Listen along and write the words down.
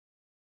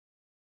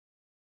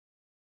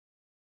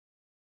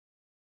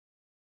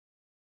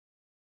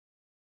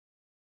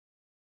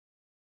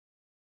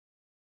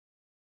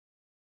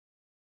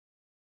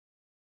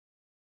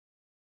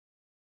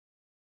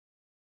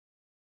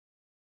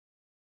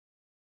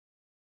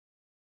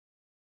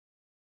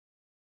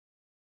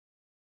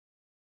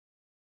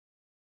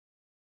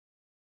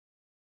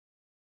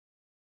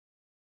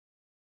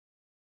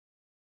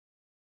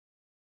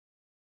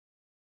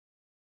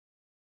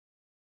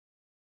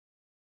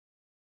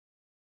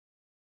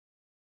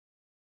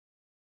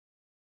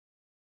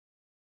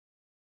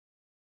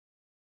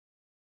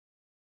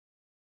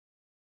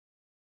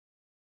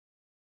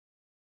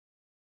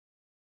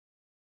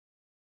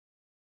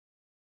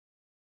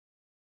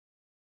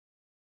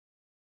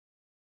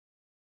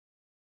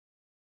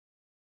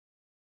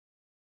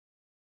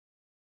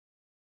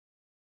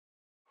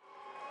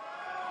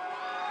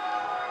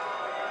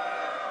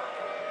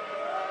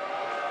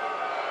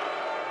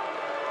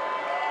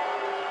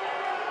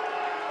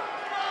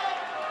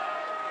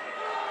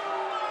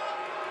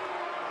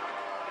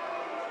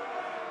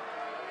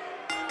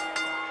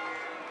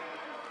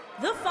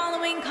The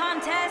following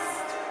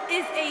contest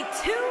is a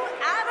 2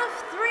 out of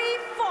 3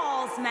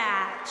 falls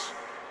match.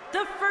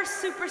 The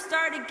first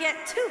superstar to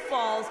get 2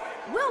 falls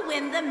will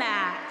win the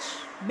match.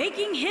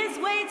 Making his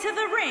way to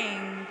the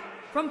ring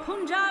from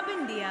Punjab,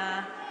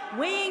 India,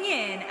 weighing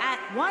in at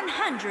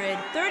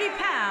 130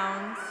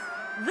 pounds,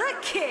 the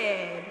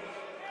Kid.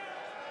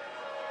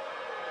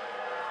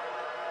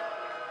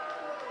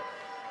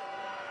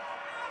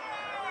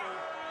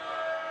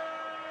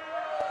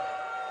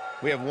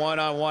 We have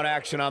one-on-one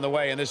action on the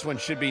way, and this one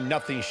should be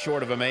nothing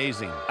short of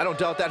amazing. I don't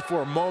doubt that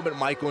for a moment,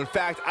 Michael. In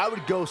fact, I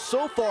would go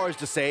so far as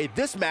to say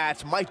this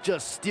match might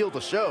just steal the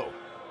show.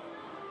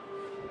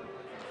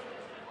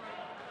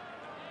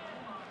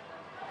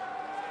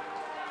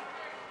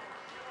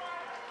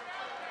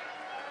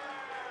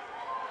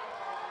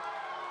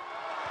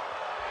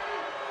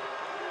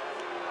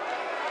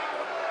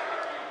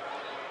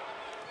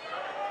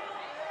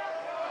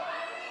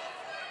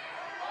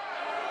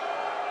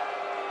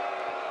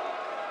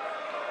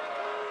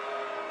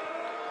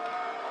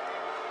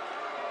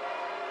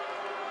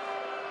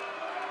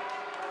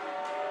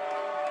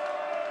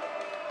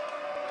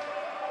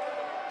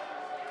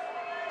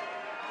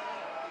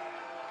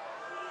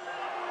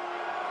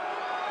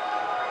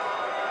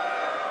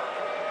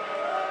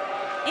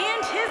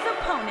 And his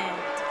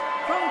opponent,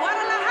 from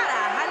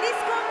Guadalajara,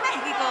 Jalisco,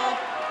 Mexico,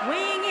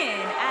 weighing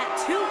in at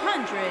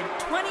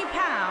 220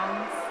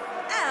 pounds,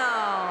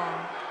 L.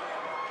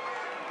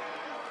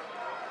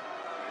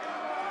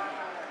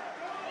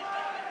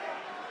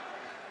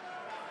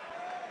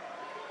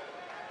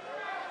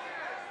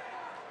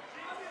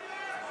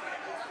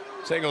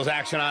 Singles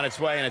action on its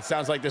way, and it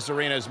sounds like this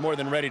arena is more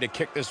than ready to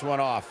kick this one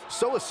off.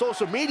 So is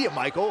social media,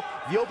 Michael.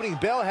 The opening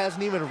bell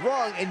hasn't even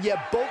rung, and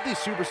yet both these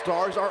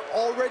superstars are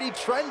already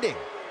trending.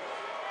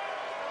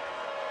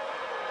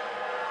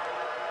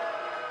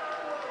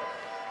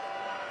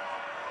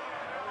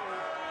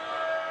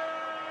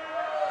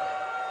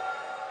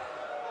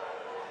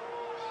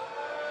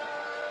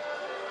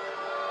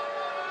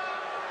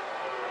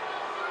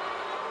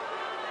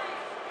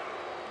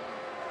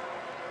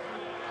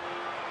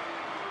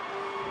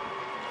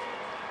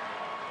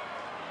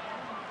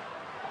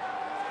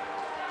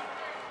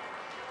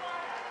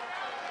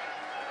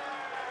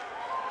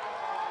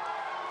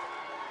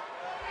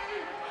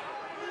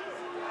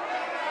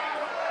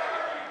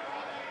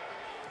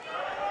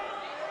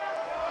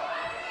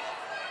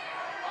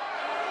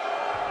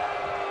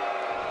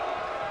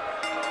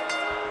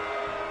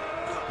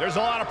 There's a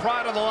lot of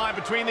pride on the line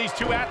between these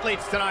two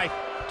athletes tonight.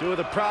 Two of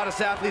the proudest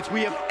athletes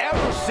we have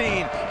ever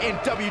seen in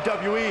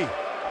WWE.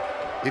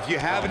 If you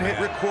haven't hit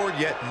record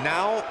yet,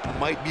 now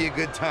might be a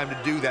good time to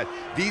do that.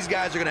 These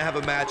guys are going to have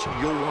a match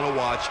you'll want to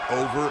watch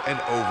over and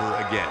over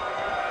again.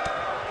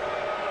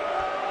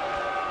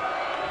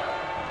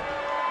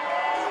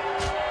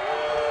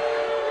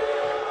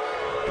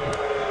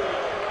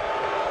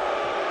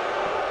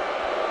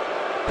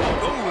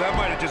 Ooh, that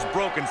might have just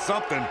broken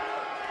something.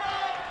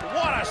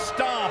 What a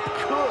stomp!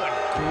 Good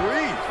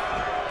grief!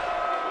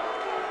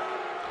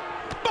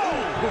 Boom!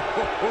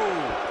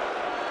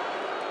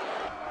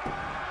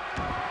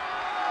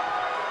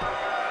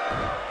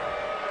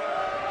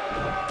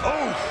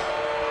 Oh!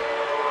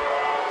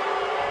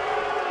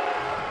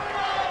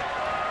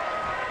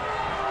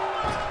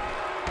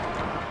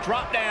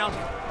 Drop down.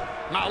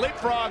 Now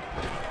leapfrog.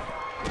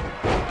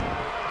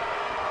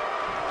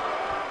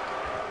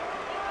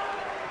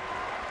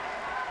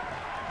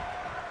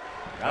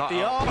 Got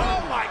the arm.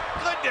 Oh my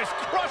goodness,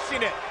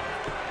 crushing it.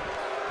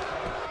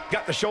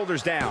 Got the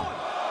shoulders down.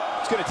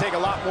 It's going to take a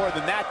lot more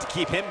than that to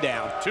keep him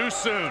down. Too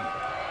soon.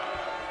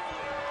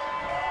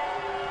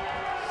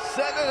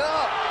 Set it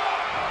up.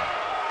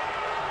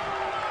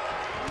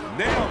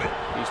 Nailed it.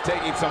 He's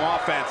taking some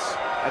offense.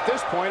 At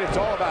this point, it's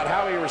all about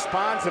how he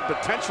responds and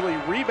potentially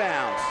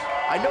rebounds.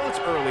 I know it's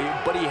early,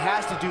 but he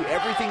has to do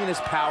everything in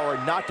his power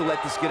not to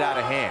let this get out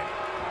of hand.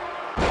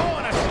 Oh,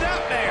 and a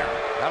step there.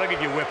 That'll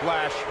give you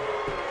whiplash.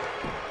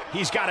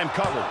 He's got him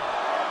covered.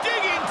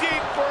 Digging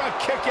deep for a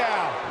kick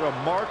out.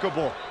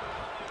 Remarkable.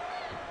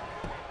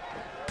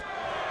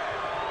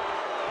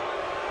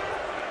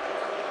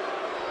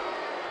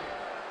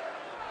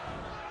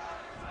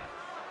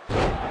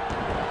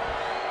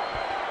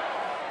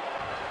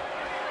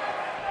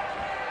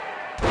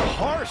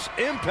 Harsh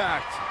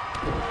impact.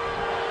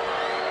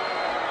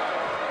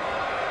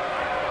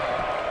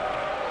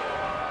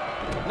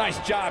 Nice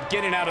job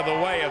getting out of the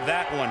way of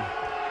that one.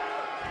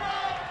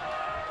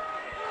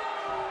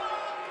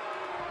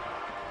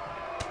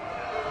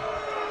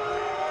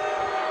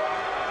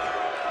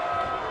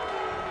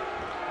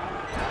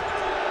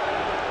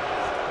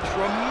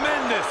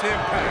 Tremendous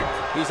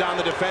impact. He's on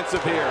the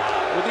defensive here.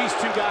 With these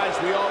two guys,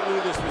 we all knew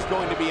this was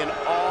going to be an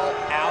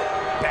all-out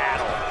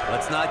battle.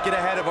 Let's not get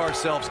ahead of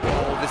ourselves,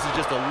 Cole. This is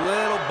just a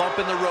little bump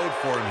in the road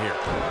for him here.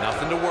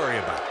 Nothing to worry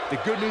about. The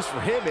good news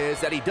for him is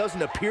that he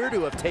doesn't appear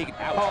to have taken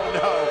out. Oh,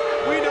 no.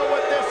 We know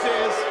what this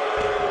is.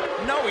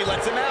 No, he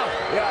lets him out.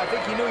 Yeah, I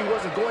think he knew he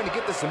wasn't going to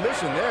get the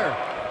submission there.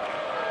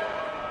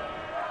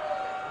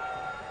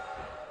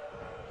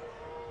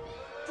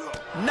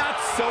 Not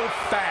so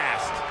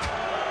fast.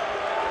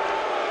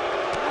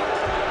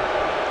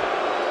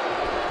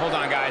 Hold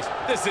on, guys.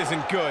 This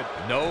isn't good.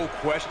 No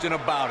question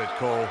about it,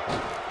 Cole.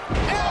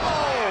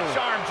 Elbow!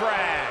 Arm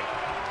drag.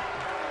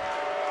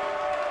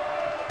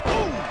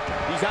 Boom!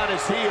 He's on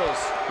his heels.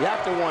 You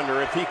have to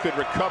wonder if he could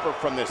recover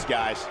from this,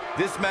 guys.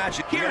 This match,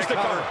 Here's the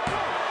cover.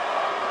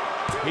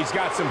 He's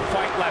got some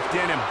fight left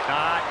in him.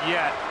 Not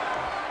yet.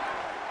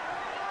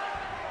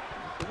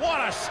 What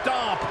a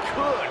stomp.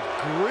 Good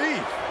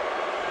grief.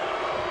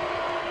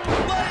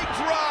 Leg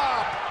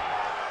drop.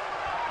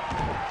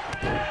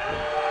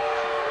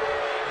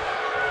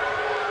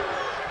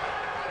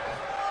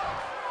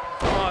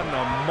 On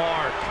the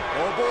mark.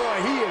 Oh, boy,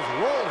 he is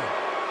rolling.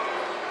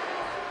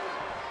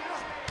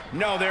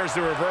 No, there's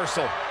the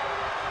reversal.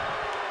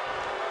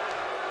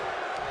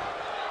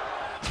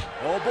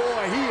 Oh,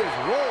 boy, he is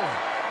rolling.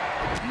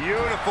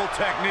 Beautiful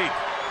technique.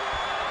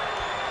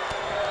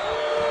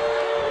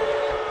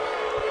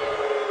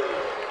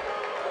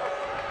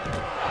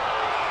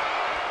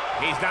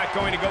 He's not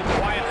going to go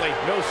quietly.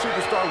 No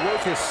superstar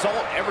worth his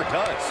salt ever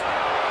does.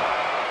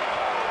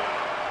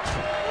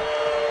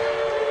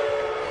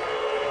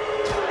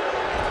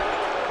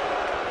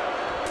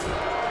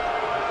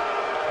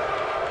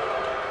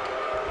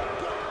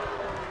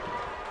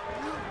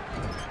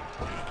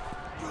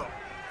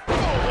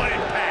 Oh, what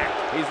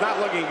impact. He's not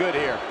looking good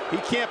here. He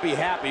can't be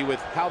happy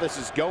with how this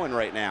is going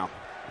right now.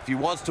 if he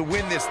wants to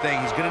win this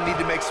thing, he's going to need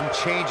to make some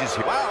changes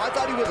here. Wow, I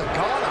thought he was a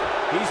goner.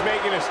 He's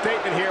making a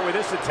statement here with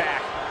this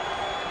attack.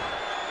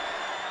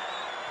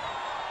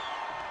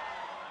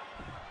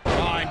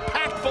 Oh,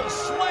 impactful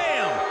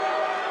slam.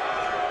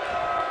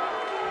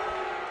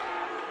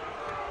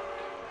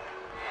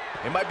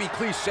 It might be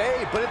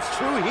cliche, but it's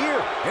true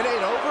here. It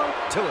ain't over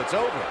till it's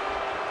over.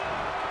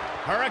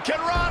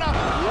 Hurricane Rana.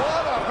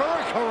 What a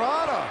Hurricane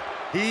Rana.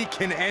 He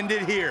can end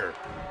it here.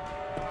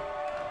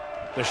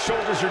 The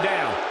shoulders are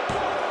down.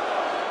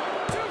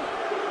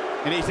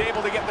 And he's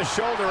able to get the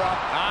shoulder up.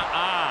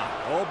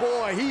 Oh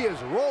boy, he is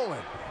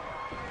rolling.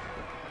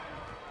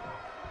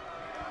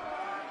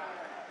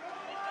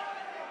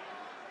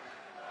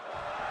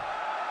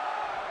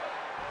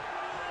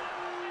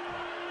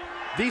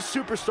 These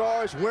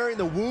superstars wearing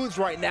the wounds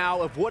right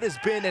now of what has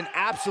been an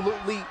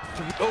absolutely...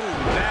 Oh,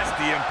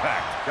 nasty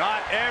impact.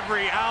 Got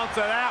every ounce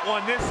of that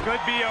one. This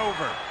could be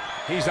over.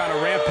 He's on a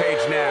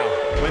rampage now.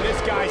 When this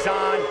guy's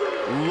on,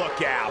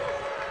 look out.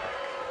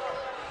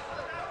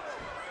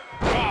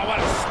 Oh, what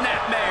a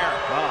snapmare.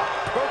 Oh,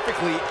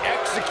 perfectly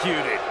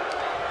executed.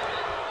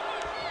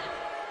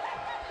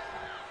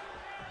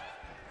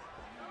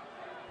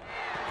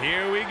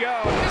 Here we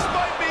go. This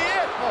might be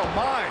it. Oh,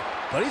 my.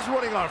 But he's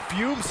running on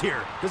fumes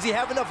here. Does he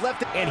have enough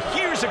left? And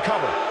here's a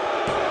cover.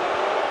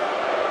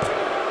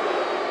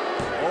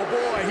 Oh,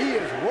 boy, he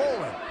is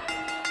rolling.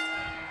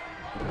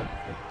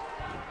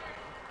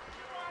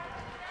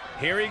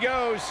 Here he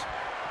goes.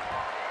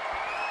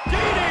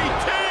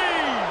 DDT!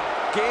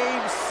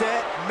 Game,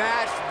 set,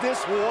 match.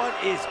 This one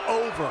is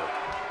over.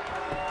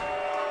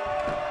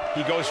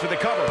 He goes for the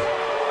cover.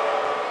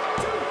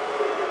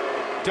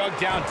 Dug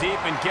down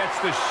deep and gets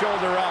the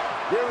shoulder up.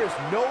 There is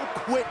no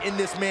quit in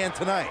this man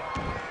tonight.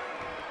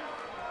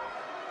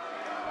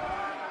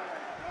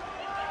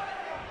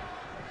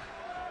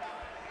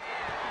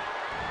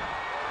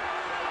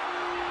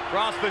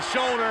 Across the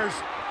shoulders.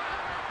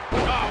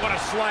 Oh, what a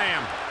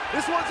slam.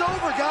 This one's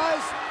over,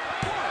 guys.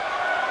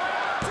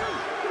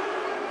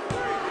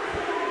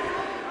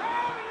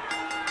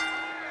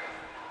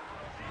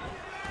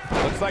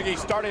 Looks like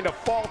he's starting to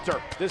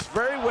falter. This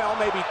very well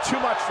may be too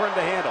much for him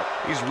to handle.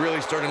 He's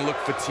really starting to look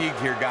fatigued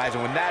here, guys,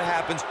 and when that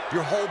happens,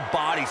 your whole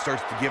body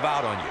starts to give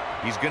out on you.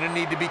 He's going to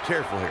need to be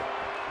careful here.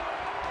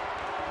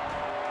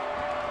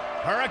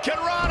 Hurricane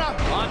Rana!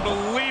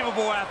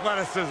 Unbelievable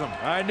athleticism.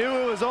 I knew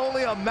it was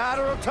only a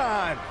matter of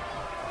time.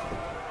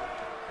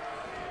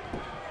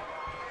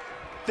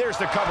 There's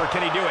the cover.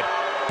 Can he do it?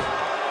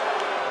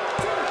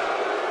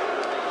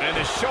 And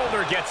the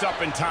shoulder gets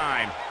up in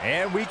time.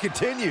 And we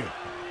continue.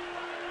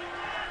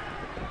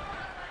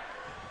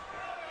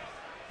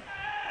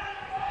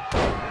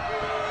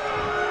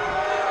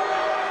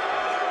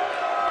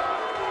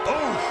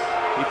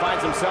 He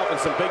finds himself in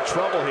some big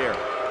trouble here.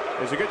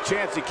 There's a good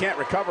chance he can't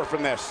recover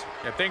from this.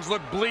 Yeah, things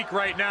look bleak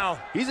right now.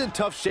 He's in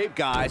tough shape,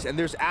 guys, and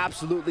there's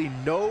absolutely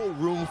no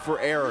room for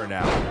error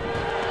now.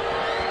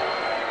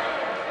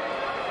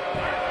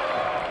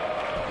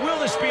 Will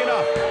this be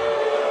enough?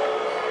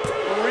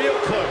 Real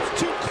close.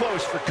 Too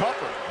close for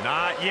cover.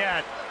 Not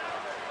yet.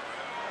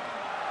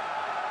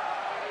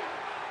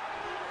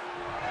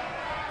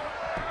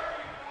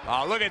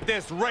 Oh, look at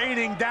this,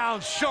 raining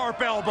down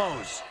sharp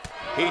elbows.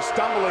 He's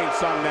stumbling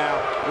some now.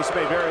 This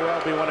may very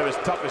well be one of his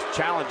toughest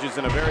challenges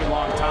in a very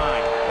long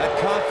time. That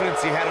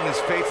confidence he had on his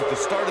face at the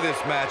start of this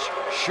match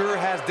sure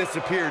has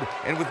disappeared,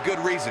 and with good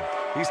reason.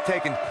 He's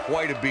taken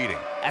quite a beating.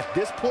 At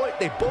this point,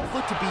 they both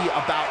look to be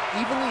about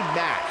evenly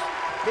matched.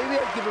 Maybe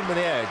I'd give him an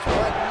edge,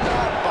 but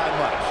not by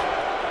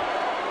much.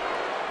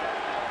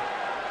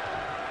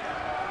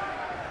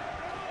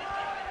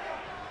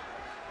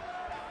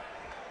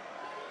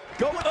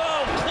 Going,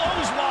 oh,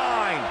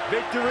 clothesline.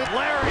 Victory.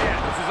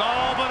 Lariat. This is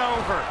all but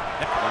over.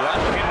 Will that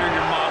hinder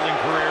your modeling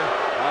career?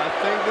 I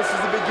think this is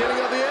the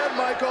beginning of the end,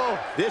 Michael.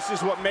 This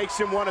is what makes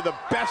him one of the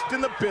best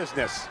in the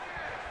business.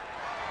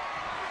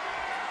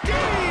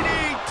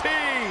 DDT!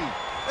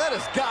 That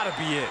has got to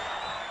be it.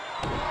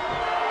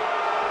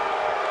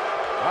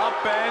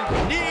 Up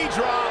and Knee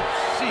drop.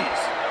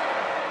 Jeez.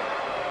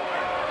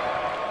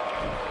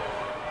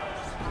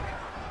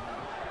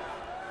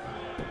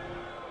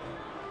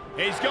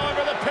 He's going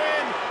for the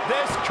pin.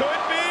 This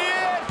could be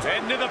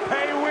it. into the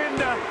pay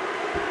window.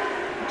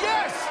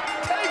 Yes!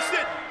 Takes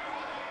it!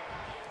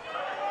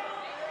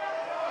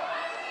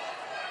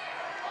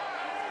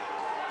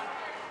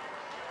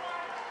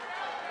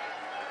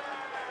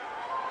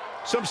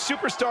 Some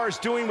superstars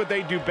doing what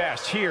they do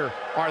best. Here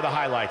are the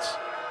highlights.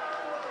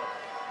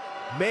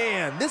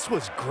 Man, this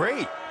was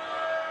great.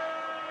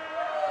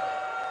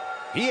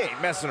 He ain't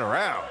messing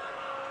around.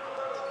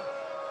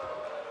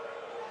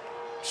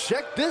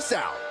 Check this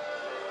out.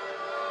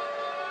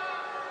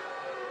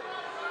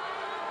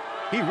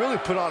 He really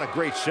put on a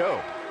great show.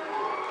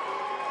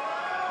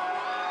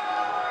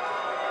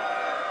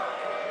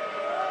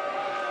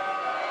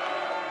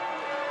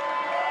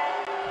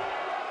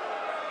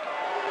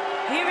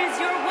 Here is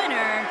your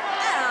winner,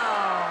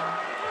 L.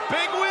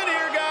 Big win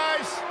here,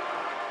 guys.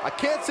 I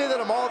can't say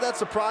that I'm all that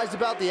surprised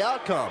about the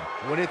outcome.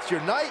 When it's your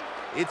night,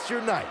 it's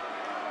your night.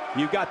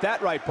 You got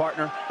that right,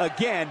 partner.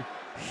 Again,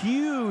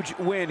 huge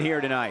win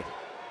here tonight.